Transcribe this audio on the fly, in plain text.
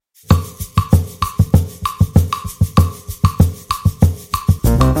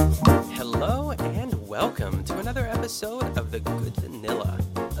welcome to another episode of The Good Vanilla,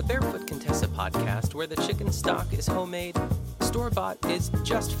 a Barefoot Contessa podcast where the chicken stock is homemade, store-bought is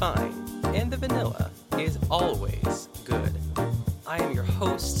just fine, and the vanilla is always good. I am your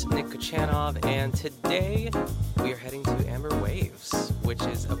host, Nick Kochanov, and today we are heading to Amber Waves, which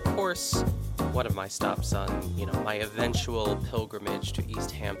is, of course, one of my stops on, my eventual pilgrimage to East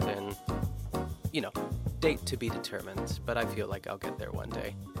Hampton. Date to be determined, but I feel like I'll get there one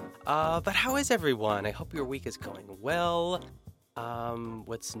day. But how is everyone? I hope your week is going well.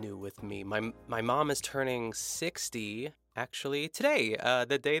 What's new with me? My mom is turning 60, actually, today,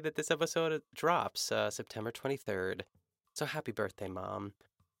 the day that this episode drops, September 23rd. So happy birthday, Mom.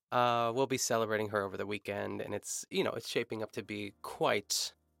 We'll be celebrating her over the weekend, and it's shaping up to be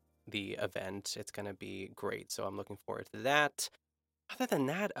quite the event. It's going to be great, so I'm looking forward to that. Other than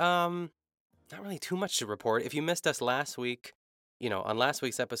that, not really too much to report. If you missed us last week, on last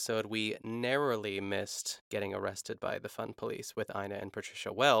week's episode, we narrowly missed getting arrested by the fun police with Ina and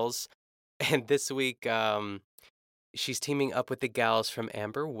Patricia Wells. And this week, she's teaming up with the gals from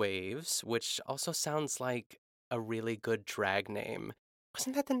Amber Waves, which also sounds like a really good drag name.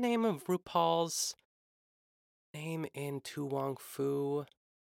 Wasn't that the name of RuPaul's name in Tu Wong Fu?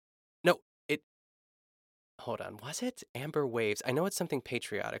 No, hold on, was it? Amber Waves. I know it's something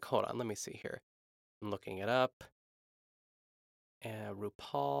patriotic. Hold on, let me see here. I'm looking it up.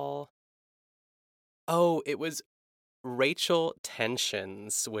 RuPaul. Oh, it was Rachel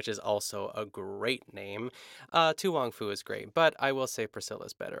Tensions, which is also a great name. Tu Wong Fu is great, but I will say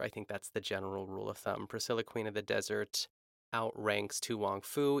Priscilla's better. I think that's the general rule of thumb. Priscilla, Queen of the Desert, outranks Tu Wong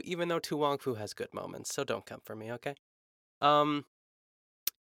Fu, even though Tu Wong Fu has good moments, so don't come for me, okay?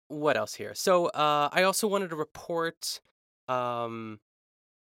 What else here? So, I also wanted to report, or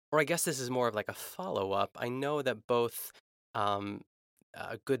I guess this is more of like a follow-up. I know that both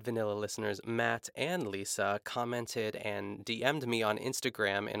Good Vanilla listeners, Matt and Lisa, commented and DM'd me on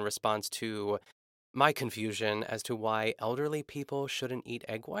Instagram in response to my confusion as to why elderly people shouldn't eat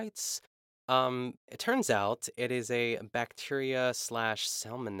egg whites. It turns out it is a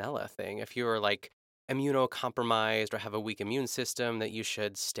bacteria/salmonella thing. If you're like immunocompromised or have a weak immune system, that you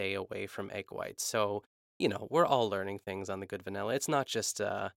should stay away from egg whites. So, we're all learning things on the Good Vanilla. It's not just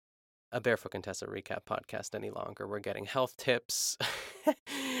a Barefoot Contessa recap podcast any longer. We're getting health tips.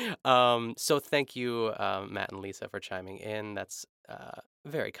 So thank you, Matt and Lisa, for chiming in. That's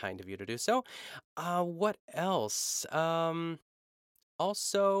very kind of you to do so. What else?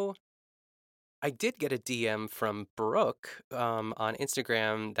 Also, I did get a DM from Brooke on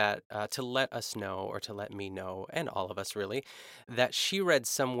Instagram that to let us know, or to let me know, and all of us really, that she read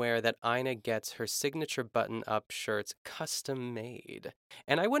somewhere that Ina gets her signature button-up shirts custom made.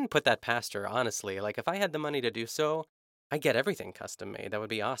 And I wouldn't put that past her, honestly. Like, if I had the money to do so, I'd get everything custom made. That would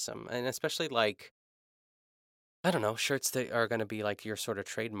be awesome. And especially, like, I don't know, shirts that are going to be like your sort of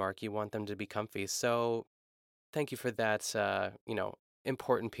trademark. You want them to be comfy. So thank you for that,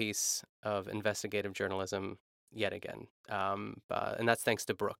 important piece of investigative journalism yet again. And that's thanks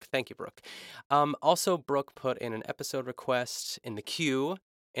to Brooke. Thank you, Brooke. Also, Brooke put in an episode request in the queue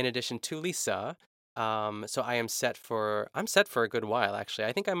in addition to Lisa. So I'm set for a good while, actually.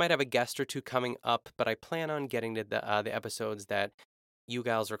 I think I might have a guest or two coming up, but I plan on getting to the episodes that you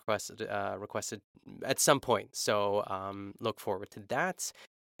gals requested at some point. So look forward to that.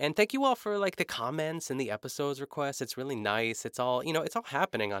 And thank you all for like the comments and the episodes requests. It's really nice. It's all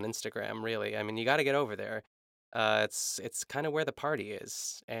happening on Instagram, really. I mean, you got to get over there. It's kind of where the party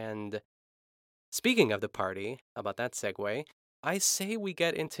is. And speaking of the party, how about that segue? I say we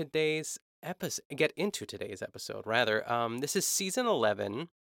get into today's episode rather. This is season 11,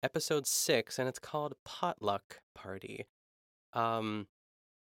 episode 6, and it's called Potluck Party.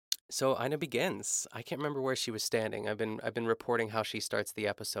 So Ina begins. I can't remember where she was standing. I've been reporting how she starts the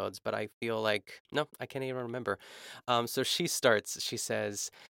episodes, but I feel like no, I can't even remember. So she starts. She says,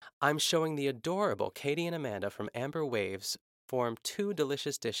 "I'm showing the adorable Katie and Amanda from Amber Waves form 2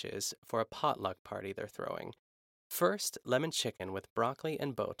 delicious dishes for a potluck party they're throwing. First, lemon chicken with broccoli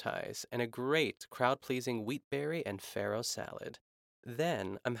and bow ties, and a great crowd-pleasing wheatberry and farrow salad.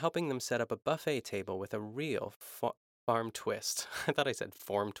 Then, I'm helping them set up a buffet table with a real farm twist." I thought I said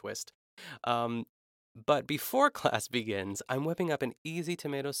form twist. But before class begins, I'm whipping up an easy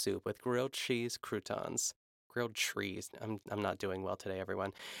tomato soup with grilled cheese croutons. Grilled trees. I'm not doing well today,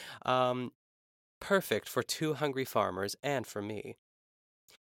 everyone. Perfect for 2 hungry farmers and for me.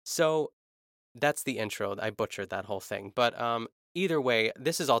 So that's the intro. I butchered that whole thing. But either way,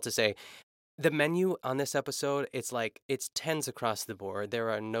 this is all to say, the menu on this episode, it's tens across the board.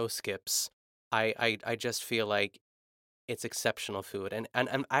 There are no skips. I just feel like it's exceptional food. And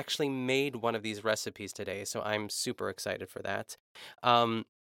I'm actually made one of these recipes today, so I'm super excited for that. Um,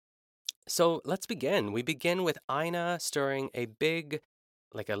 so let's begin. We begin with Ina stirring a big,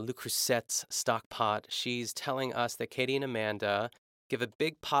 like a Le Creuset stock pot. She's telling us that Katie and Amanda give a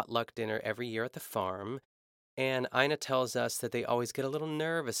big potluck dinner every year at the farm. And Ina tells us that they always get a little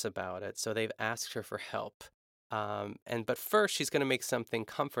nervous about it, so they've asked her for help. But first, she's going to make something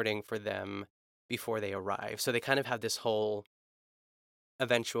comforting for them before they arrive. So they kind of have this whole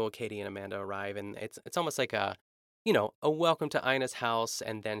eventual Katie and Amanda arrive, and it's almost like a welcome to Ina's house,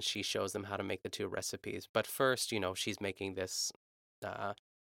 and then she shows them how to make the two recipes. But first, she's making uh,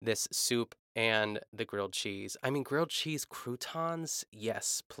 this soup and the grilled cheese. I mean, grilled cheese croutons,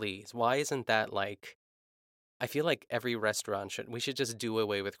 yes, please. Why isn't that like? I feel like every restaurant we should just do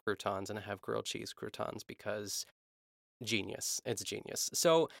away with croutons and have grilled cheese croutons because genius. It's genius.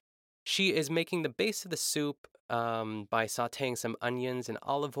 So she is making the base of the soup by sauteing some onions in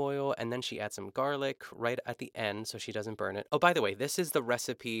olive oil, and then she adds some garlic right at the end so she doesn't burn it. Oh, by the way, this is the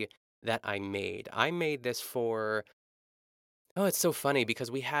recipe that I made. I made this for. Oh, it's so funny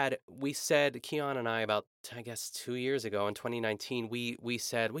because we said Keon and I about I guess 2 years ago in 2019 we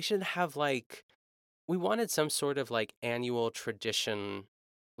said we should have like we wanted some sort of like annual tradition,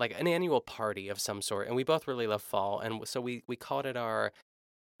 like an annual party of some sort, and we both really love fall, and so we called it our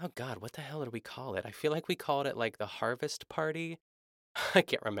oh God, what the hell did we call it? I feel like we called it like the harvest party. I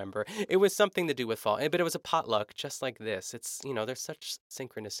can't remember. It was something to do with fall, but it was a potluck, just like this. It's there's such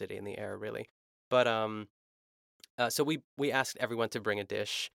synchronicity in the air, really. But so we asked everyone to bring a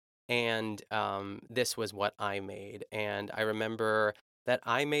dish, and this was what I made. And I remember that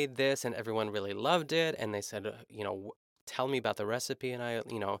I made this, and everyone really loved it. And they said, tell me about the recipe. And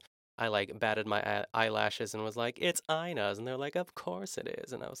I like batted my eyelashes and was like, it's Ina's. And they're like, of course it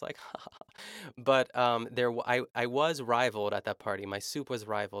is. And I was like, ha ha. Ha. But I was rivaled at that party. My soup was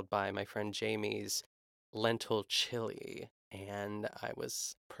rivaled by my friend Jamie's lentil chili, and I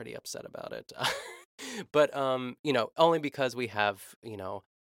was pretty upset about it. But only because we have,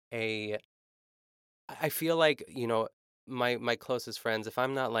 a I feel like, my closest friends, if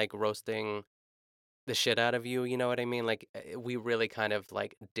I'm not like roasting the shit out of you, you know what I mean? Like we really kind of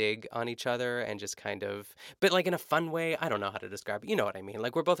like dig on each other and just kind of but like in a fun way. I don't know how to describe it. You know what I mean?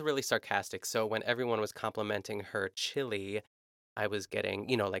 Like we're both really sarcastic. So when everyone was complimenting her chili, I was getting,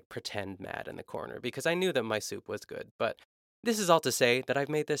 like pretend mad in the corner because I knew that my soup was good. But this is all to say that I've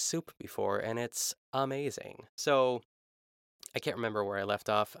made this soup before and it's amazing. So I can't remember where I left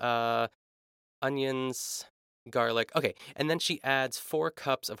off. Onions, garlic. Okay, and then she adds 4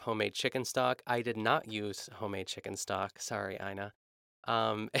 cups of homemade chicken stock. I did not use homemade chicken stock. Sorry, Ina.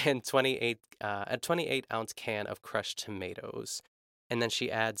 And a 28-ounce can of crushed tomatoes. And then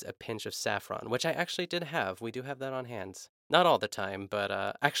she adds a pinch of saffron, which I actually did have. We do have that on hand. Not all the time, but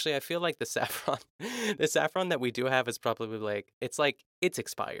actually, I feel like the saffron, the saffron that we do have is probably like it's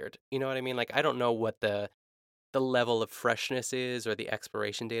expired. You know what I mean? Like I don't know what the level of freshness is or the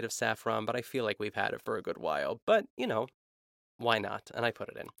expiration date of saffron, but I feel like we've had it for a good while. But why not? And I put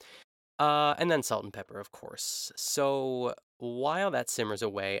it in. And then salt and pepper, of course. So while that simmers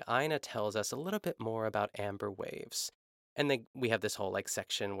away, Ina tells us a little bit more about amber waves. And then we have this whole like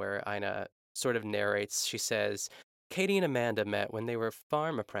section where Ina sort of narrates. She says, Katie and Amanda met when they were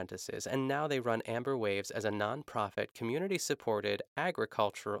farm apprentices, and now they run Amber Waves as a nonprofit, community-supported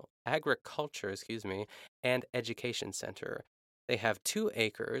agriculture, and education center. They have 2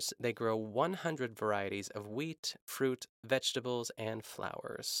 acres. They grow 100 varieties of wheat, fruit, vegetables, and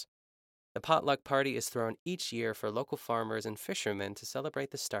flowers. The potluck party is thrown each year for local farmers and fishermen to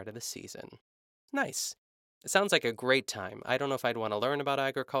celebrate the start of the season. Nice. It sounds like a great time. I don't know if I'd want to learn about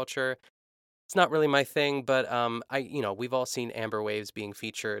agriculture. It's not really my thing, but we've all seen amber waves being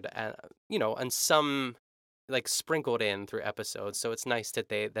featured, and some like sprinkled in through episodes. So it's nice that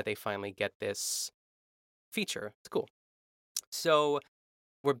they finally get this feature. It's cool. So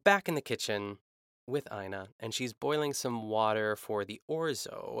we're back in the kitchen with Ina, and she's boiling some water for the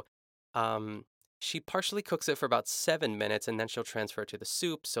orzo. Um, she partially cooks it for about 7 minutes, and then she'll transfer it to the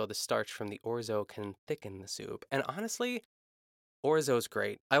soup so the starch from the orzo can thicken the soup. And honestly, orzo's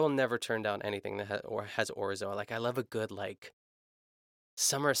great. I will never turn down anything that has orzo. Like I love a good like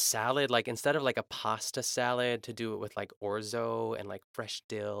summer salad, like instead of like a pasta salad, to do it with like orzo and like fresh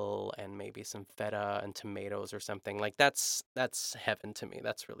dill and maybe some feta and tomatoes or something. Like that's heaven to me.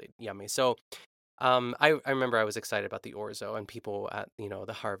 That's really yummy. So I remember I was excited about the orzo and people at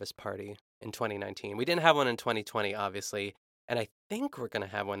the harvest party in 2019. We didn't have one in 2020, obviously, and I think we're gonna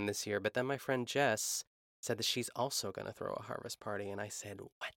have one this year. But then my friend Jess said that she's also gonna throw a harvest party, and I said,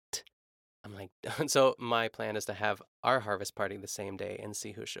 "What? I'm like, so my plan is to have our harvest party the same day and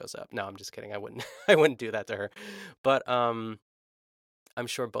see who shows up. No, I'm just kidding. I wouldn't I wouldn't do that to her. But I'm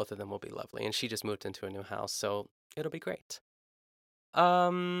sure both of them will be lovely. And she just moved into a new house, so it'll be great.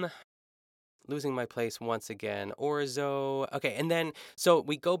 Um Losing my place once again. Orzo. Okay, and then so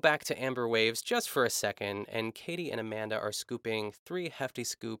we go back to Amber Waves just for a second, and Katie and Amanda are scooping 3 hefty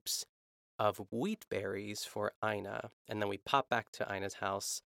scoops of wheat berries for Ina. And then we pop back to Ina's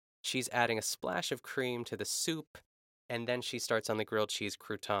house. She's adding a splash of cream to the soup, and then she starts on the grilled cheese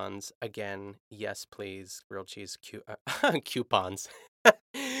croutons. Again, yes, please. Grilled cheese coupons.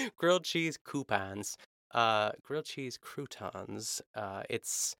 Grilled cheese coupons. Grilled cheese croutons.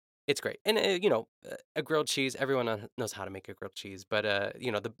 It's great. And a grilled cheese, everyone knows how to make a grilled cheese, but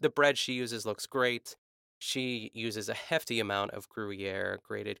the bread she uses looks great. She uses a hefty amount of Gruyere,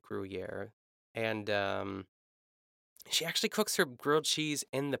 grated Gruyere, and she actually cooks her grilled cheese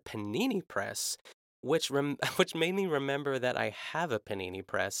in the panini press, which made me remember that I have a panini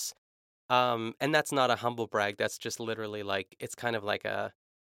press. And that's not a humble brag. That's just literally like it's kind of like a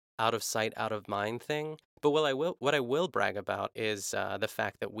out of sight, out of mind thing. But what I will brag about is the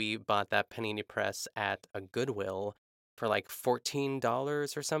fact that we bought that panini press at a Goodwill for like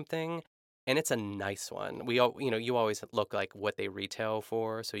 $14 or something, and it's a nice one. You always look like what they retail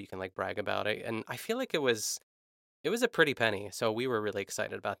for, so you can like brag about it. And I feel like it was a pretty penny, so we were really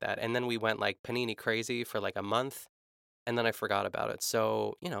excited about that. And then we went like panini crazy for like a month, and then I forgot about it.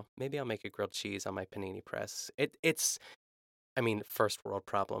 So maybe I'll make a grilled cheese on my panini press. It's I mean, first world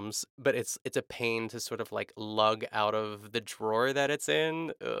problems, but it's a pain to sort of like lug out of the drawer that it's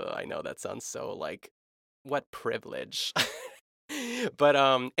in. Ugh, I know that sounds so like what privilege. But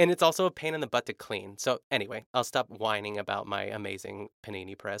and it's also a pain in the butt to clean. So anyway, I'll stop whining about my amazing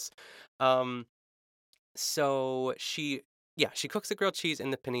panini press. Um so she cooks the grilled cheese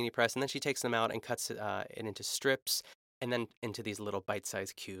in the panini press, and then she takes them out and cuts it into strips, and then into these little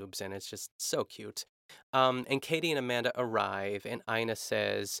bite-sized cubes, and it's just so cute. And Katie and Amanda arrive, and Ina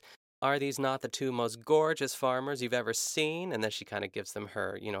says, "Are these not the two most gorgeous farmers you've ever seen?" And then she kind of gives them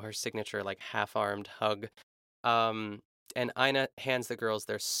her signature like half-armed hug. Um, and Ina hands the girls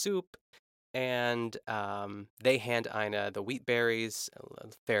their soup, and they hand Ina the wheat berries. A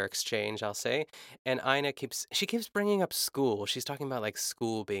fair exchange, I'll say. And Ina keeps bringing up school. She's talking about like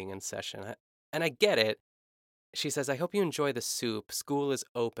school being in session, and I get it. She says, "I hope you enjoy the soup. School is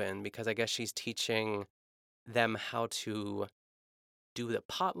open," because I guess she's teaching them how to do the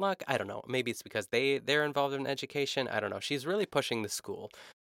potluck. I don't know. Maybe it's because they're involved in education. I don't know. She's really pushing the school.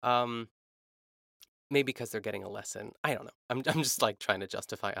 Um, Maybe because they're getting a lesson. I don't know. I'm just like trying to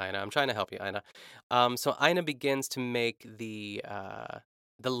justify Ina. I'm trying to help you, Ina. So Ina begins to make the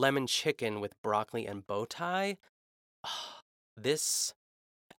lemon chicken with broccoli and bow tie. This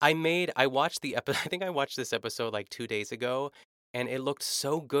I watched the episode. I think I watched this episode like 2 days ago, and it looked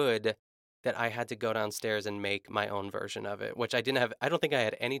so good that I had to go downstairs and make my own version of it. Which I didn't have. I don't think I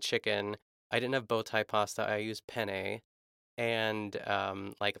had any chicken. I didn't have bow tie pasta. I used penne and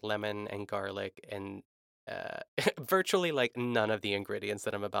like lemon and garlic and virtually like none of the ingredients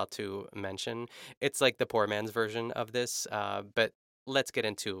that I'm about to mention. It's like the poor man's version of this, but let's get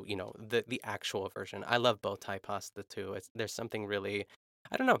into the actual version. I love bow tie pasta too. There's something really,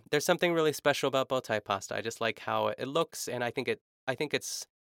 I don't know. There's something really special about bow tie pasta. I just like how it looks, and I think it's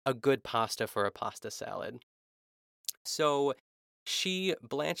a good pasta for a pasta salad. So she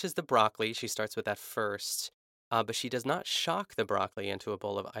blanches the broccoli. She starts with that first, but she does not shock the broccoli into a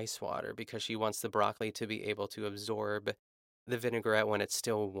bowl of ice water because she wants the broccoli to be able to absorb the vinaigrette when it's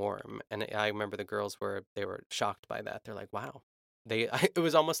still warm. And I remember the girls were shocked by that. They're like, "Wow." It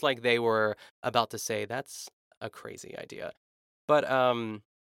was almost like they were about to say that's a crazy idea. But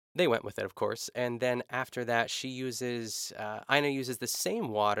they went with it, of course. And then after that, Ina uses the same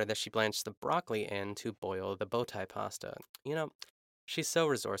water that she blanched the broccoli in to boil the bow tie pasta. You know, she's so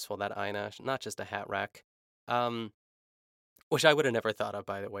resourceful, that Ina, not just a hat rack. Um, which I would have never thought of,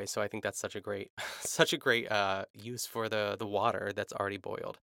 by the way. So I think that's such a great, such a great use for the water that's already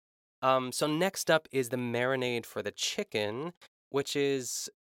boiled. So next up is the marinade for the chicken, which is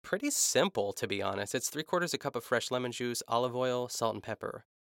pretty simple, to be honest. It's 3/4 a cup of fresh lemon juice, olive oil, salt, and pepper.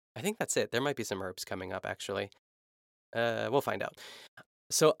 I think that's it. There might be some herbs coming up, actually. We'll find out.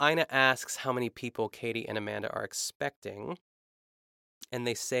 So Ina asks how many people Katie and Amanda are expecting, and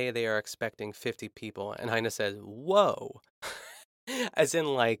they say they are expecting 50 people. And Ina says, "Whoa." As in,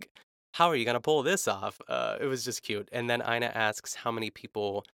 like, how are you going to pull this off? It was just cute. And then Ina asks how many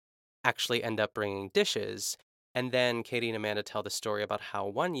people actually end up bringing dishes. And then Katie and Amanda tell the story about how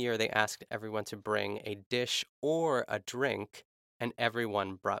one year they asked everyone to bring a dish or a drink, and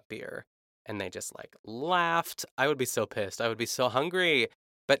everyone brought beer. And they just like laughed. I would be so pissed. I would be so hungry.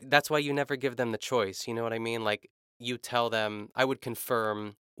 But that's why you never give them the choice. You know what I mean? Like you tell them, I would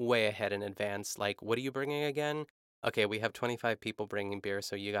confirm way ahead in advance, like, what are you bringing again? Okay, we have 25 people bringing beer,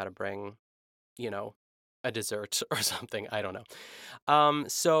 so you got to bring, you know, a dessert or something. I don't know.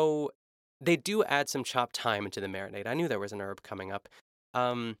 So they do add some chopped thyme into the marinade. I knew there was an herb coming up.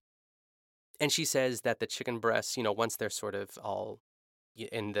 Um, and she says that the chicken breasts, once they're sort of all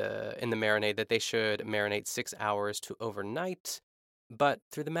in the marinade, that they should marinate 6 hours to overnight. But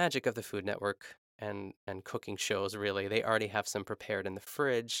through the magic of the Food Network and cooking shows, really, they already have some prepared in the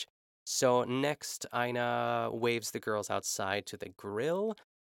fridge. So next, Ina waves the girls outside to the grill.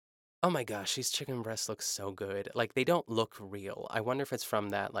 Oh my gosh, these chicken breasts look so good. Like they don't look real. I wonder if it's from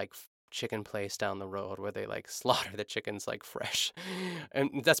that like chicken place down the road where they like slaughter the chickens like fresh.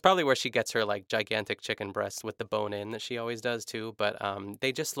 And that's probably where she gets her like gigantic chicken breasts with the bone in that she always does too, but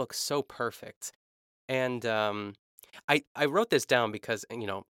they just look so perfect. And I wrote this down because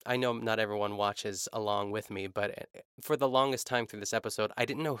I know not everyone watches along with me, but for the longest time through this episode, I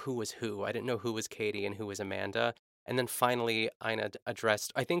didn't know who was who. I didn't know who was Katie and who was Amanda. And then finally,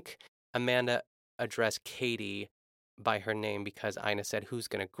 addressed. I think Amanda addressed Katie by her name because Ina said, "Who's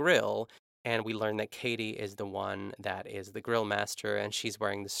gonna grill?" And we learned that Katie is the one that is the grill master, and she's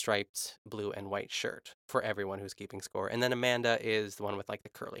wearing the striped blue and white shirt for everyone who's keeping score. And then Amanda is the one with like the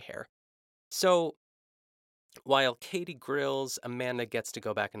curly hair. So while Katie grills, Amanda gets to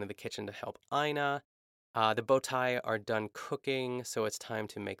go back into the kitchen to help Ina. The bow tie are done cooking, so it's time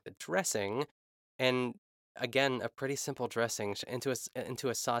to make the dressing. And again, a pretty simple dressing. Into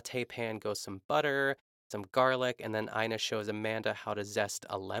a saute pan goes some butter, some garlic, and then Ina shows Amanda how to zest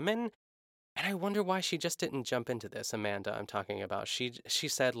a lemon. And I wonder why she just didn't jump into this, Amanda, I'm talking about. She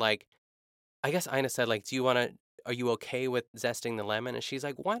said like, I guess Ina said like, are you okay with zesting the lemon? And she's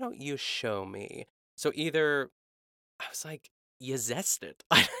like, why don't you show me? So either I was like, "You zest it."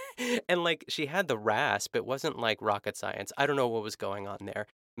 And, like, she had the rasp, it wasn't, like, rocket science. I don't know what was going on there.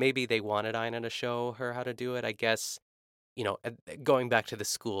 Maybe they wanted Ina to show her how to do it, I guess, going back to the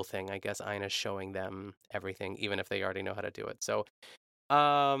school thing, I guess Ina's showing them everything, even if they already know how to do it. So,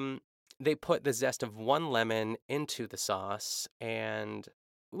 um, they put the zest of one lemon into the sauce, and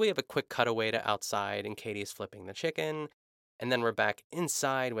we have a quick cutaway to outside, and Katie's flipping the chicken. And then we're back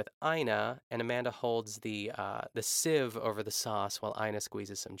inside with Ina, and Amanda holds the sieve over the sauce while Ina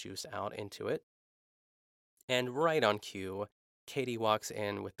squeezes some juice out into it. And right on cue, Katie walks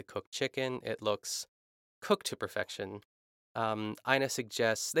in with the cooked chicken. It looks cooked to perfection. Ina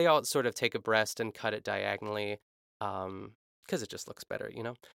suggests they all sort of take a breast and cut it diagonally, because it just looks better.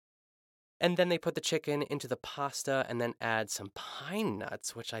 And then they put the chicken into the pasta and then add some pine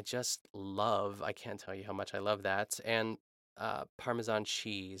nuts, which I just love. I can't tell you how much I love that. And Parmesan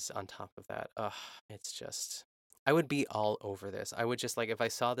cheese on top of that. Ugh, it's just, I would be all over this. I would just like, if I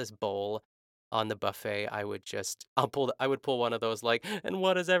saw this bowl on the buffet, I would pull one of those like, and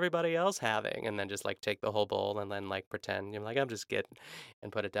what is everybody else having? And then just like take the whole bowl and then like pretend, like, I'm just kidding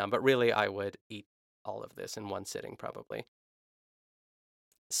and put it down. But really, I would eat all of this in one sitting probably.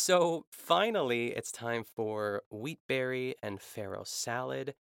 So finally, it's time for wheatberry and farrow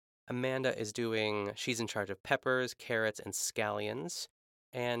salad. She's in charge of peppers, carrots, and scallions.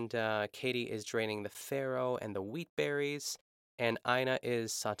 And Katie is draining the farrow and the wheatberries. And Ina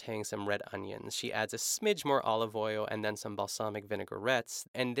is sauteing some red onions. She adds a smidge more olive oil and then some balsamic vinaigrettes.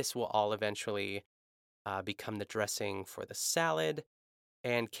 And this will all eventually become the dressing for the salad.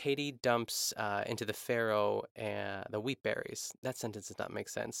 And Katie dumps into the farrow the wheat berries. That sentence does not make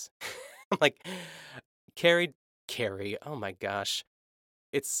sense. I'm like, Carrie, Carrie, oh my gosh.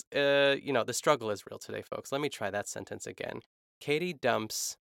 It's, the struggle is real today, folks. Let me try that sentence again. Katie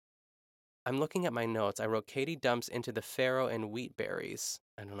dumps, I'm looking at my notes. I wrote Katie dumps into the farrow and wheat berries.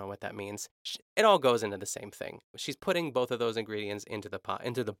 I don't know what that means. It all goes into the same thing. She's putting both of those ingredients into the pot,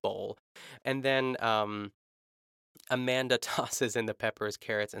 into the bowl. And then, Amanda tosses in the peppers,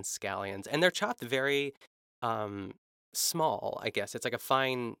 carrots, and scallions, and they're chopped very um, small. I guess it's like a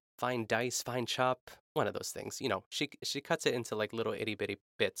fine dice, fine chop, one of those things. She cuts it into like little itty bitty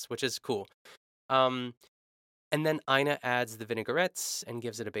bits, which is cool. Um, and then Ina adds the vinaigrettes and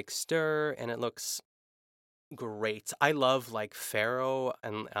gives it a big stir, and it looks great. I love like farro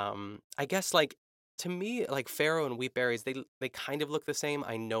and I guess like to me like farro and wheat berries they kind of look the same.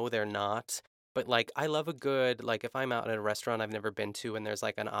 I know they're not, but like I love a good like if I'm out at a restaurant I've never been to and there's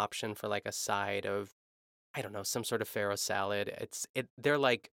like an option for like a side of I don't know, some sort of farro salad.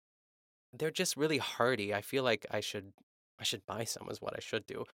 They're just really hearty. I feel like I should buy some is what I should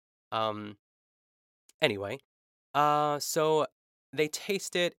do. Um anyway, so they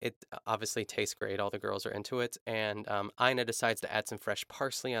taste it. It obviously tastes great. All the girls are into it. And Ina decides to add some fresh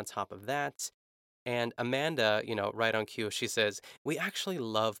parsley on top of that. And Amanda, right on cue, she says, "We actually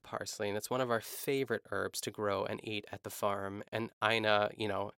love parsley, and it's one of our favorite herbs to grow and eat at the farm." And Ina,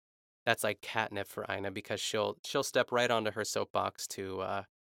 that's like catnip for Ina because she'll step right onto her soapbox to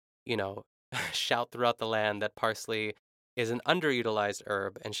you know, shout throughout the land that parsley is an underutilized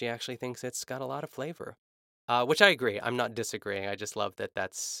herb, and she actually thinks it's got a lot of flavor. Which I agree. I'm not disagreeing. I just love that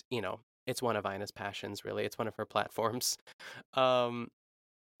it's one of Ina's passions, really. It's one of her platforms. Um,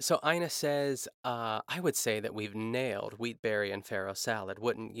 so Ina says, I would say that we've nailed wheatberry and farrow salad,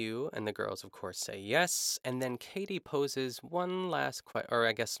 wouldn't you? And the girls, of course, say yes. And then Katie poses one last question, or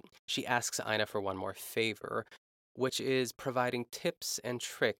I guess she asks Ina for one more favor, which is providing tips and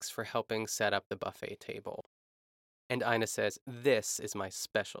tricks for helping set up the buffet table. And Ina says, "This is my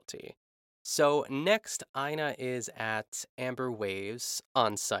specialty." So next, Ina is at Amber Waves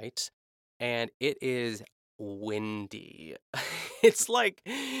on site, and it is windy. It's like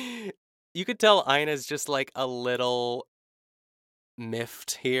you could tell Ina's just like a little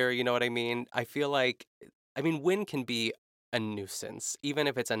miffed here, you know what I mean? Wind can be a nuisance, even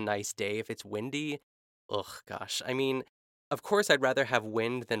if it's a nice day. If it's windy, ugh, gosh. Of course, I'd rather have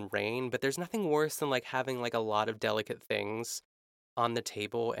wind than rain, but there's nothing worse than like having like a lot of delicate things on the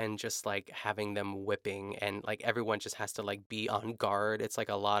table and just like having them whipping and like everyone just has to like be on guard. It's like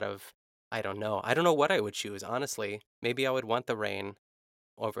a lot of, I don't know. I don't know what I would choose, honestly. Maybe I would want the rain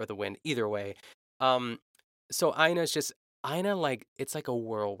over the wind. Either way. Um, so Ina like it's like a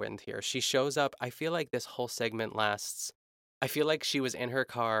whirlwind here. She shows up. I feel like this whole segment lasts. I feel like she was in her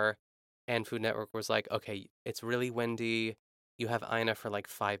car, and Food Network was like, "Okay, it's really windy. You have Ina for like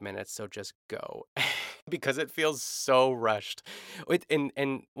 5 minutes, so just go," because it feels so rushed.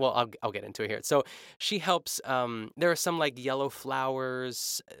 And well, I'll get into it here. So she helps. There are some like yellow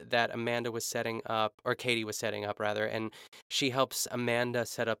flowers that Amanda was setting up, or Katie was setting up rather, and she helps Amanda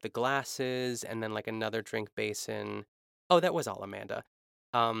set up the glasses and then like another drink basin. Oh, that was all Amanda.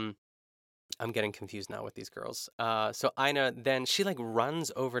 Um, I'm getting confused now with these girls. So Ina then she like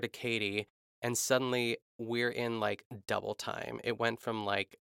runs over to Katie, and suddenly we're in like double time. It went from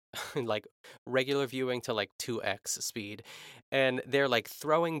like like regular viewing to like 2x speed, and they're like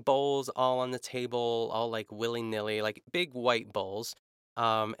throwing bowls all on the table, all like willy nilly, like big white bowls.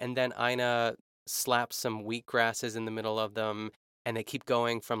 And then Ina slaps some wheatgrasses in the middle of them, and they keep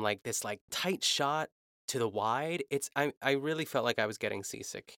going from like this like tight shot to the wide. I really felt like I was getting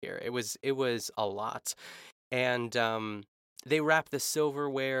seasick here. It was a lot. And they wrap the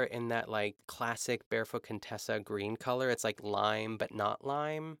silverware in that like classic Barefoot Contessa green color. It's like lime but not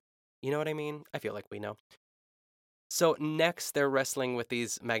lime. You know what I mean? I feel like we know. So next they're wrestling with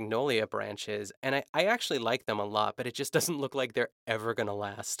these magnolia branches, and I actually like them a lot, but it just doesn't look like they're ever gonna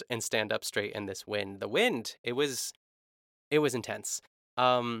last and stand up straight in this wind. The wind, it was intense.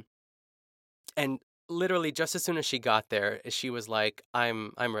 Um and literally just as soon as she got there, she was like,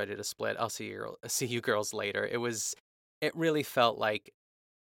 I'm ready to split. I'll see you girls later." It really felt like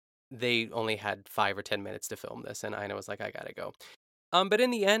they only had 5 or 10 minutes to film this, and Ina was like, "I gotta go." But in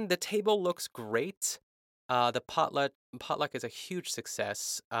the end, the table looks great. The potluck is a huge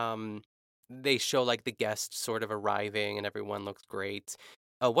success. They show like the guests sort of arriving, and everyone looks great.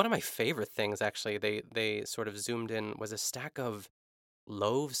 One of my favorite things, actually, they sort of zoomed in was a stack of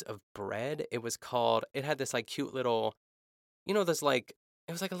loaves of bread. It had this like cute little, there's like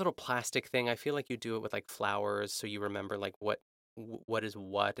it was like a little plastic thing. I feel like you do it with like flowers so you remember like what is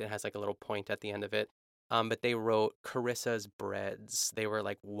what. It has like a little point at the end of it. But they wrote Carissa's breads. They were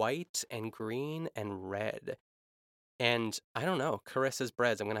like white and green and red. And I don't know, Carissa's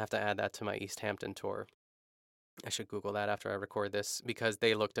breads. I'm gonna have to add that to my East Hampton tour. I should Google that after I record this because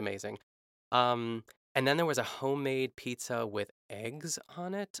they looked amazing. Um, and then there was a homemade pizza with eggs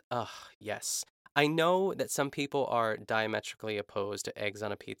on it. Ugh, yes. I know that some people are diametrically opposed to eggs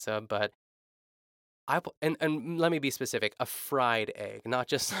on a pizza, but and let me be specific, a fried egg, not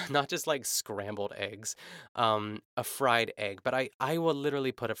just not just like scrambled eggs. A fried egg, but I will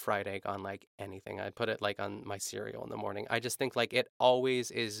literally put a fried egg on like anything. I put it like on my cereal in the morning. I just think like it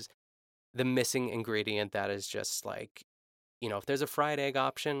always is the missing ingredient that is just like if there's a fried egg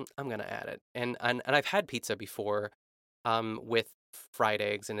option, I'm gonna add it. And I've had pizza before, with fried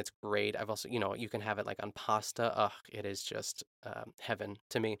eggs, and it's great. I've also, you can have it like on pasta. Ugh, it is just heaven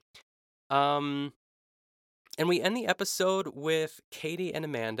to me. Um, and we end the episode with Katie and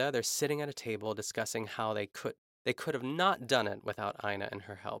Amanda. They're sitting at a table discussing how they could have not done it without Ina and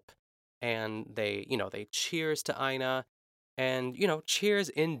her help. And they cheers to Ina, and cheers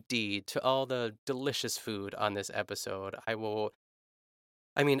indeed to all the delicious food on this episode. I will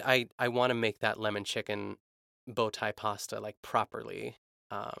I mean, I want to make that lemon chicken bow tie pasta like properly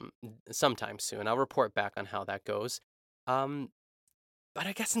sometime soon. I'll report back on how that goes. Um, but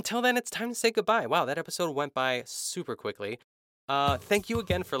I guess until then, it's time to say goodbye. Wow, that episode went by super quickly. Thank you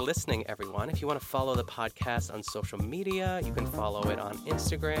again for listening, everyone. If you want to follow the podcast on social media, you can follow it on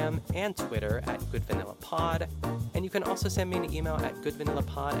Instagram and Twitter at GoodVanillaPod. And you can also send me an email at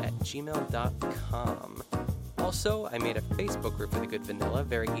goodvanillapod@gmail.com. Also, I made a Facebook group for The Good Vanilla.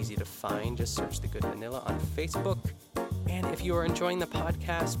 Very easy to find. Just search The Good Vanilla on Facebook. And if you are enjoying the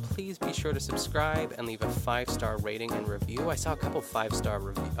podcast, please be sure to subscribe and leave a 5-star rating and review. I saw a couple 5-star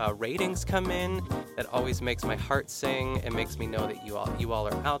ratings come in. That always makes my heart sing. It makes me know that you all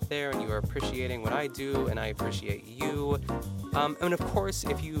are out there and you are appreciating what I do, and I appreciate you. And of course,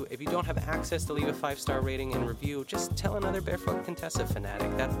 if you don't have access to leave a 5-star rating and review, just tell another Barefoot Contessa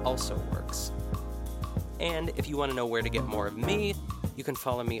fanatic. That also works. And if you want to know where to get more of me, you can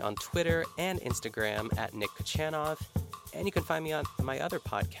follow me on Twitter and Instagram at Nick Kachanov. And you can find me on my other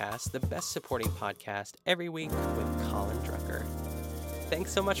podcast, the Best Supporting Podcast, every week with Colin Drucker.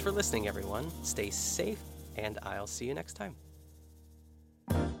 Thanks so much for listening, everyone. Stay safe, and I'll see you next time.